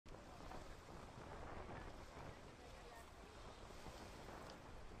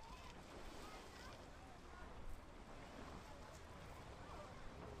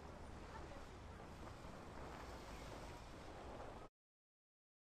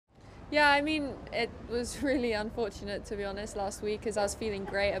Yeah, I mean, it was really unfortunate, to be honest, last week, because I was feeling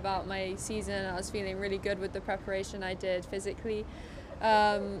great about my season. I was feeling really good with the preparation I did physically.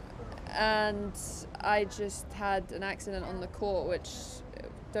 Um, and I just had an accident on the court, which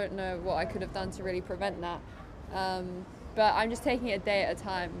don't know what I could have done to really prevent that. But I'm just taking it a day at a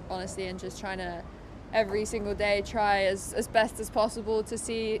time, honestly, and just trying to every single day try as best as possible to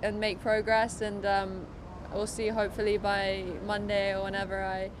see and make progress. And we'll see, hopefully by Monday or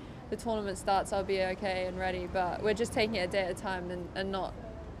whenever the tournament starts, I'll be okay and ready. But we're just taking it a day at a time and not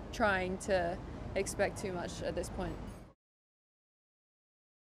trying to expect too much at this point.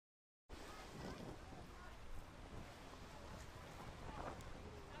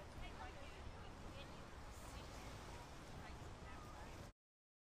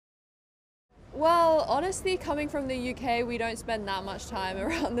 Well, honestly, coming from the UK, we don't spend that much time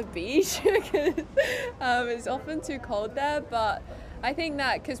around the beach because it's often too cold there. But I think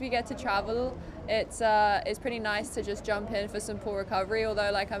that because we get to travel, it's pretty nice to just jump in for some pool recovery.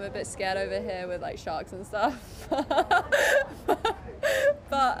 Although, like, I'm a bit scared over here with like sharks and stuff.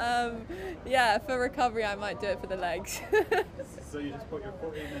 But yeah, for recovery, I might do it for the legs. So you just put your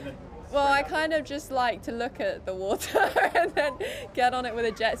foot in and then. Well, I kind of just like to look at the water and then get on it with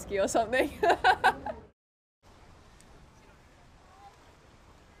a jet ski or something.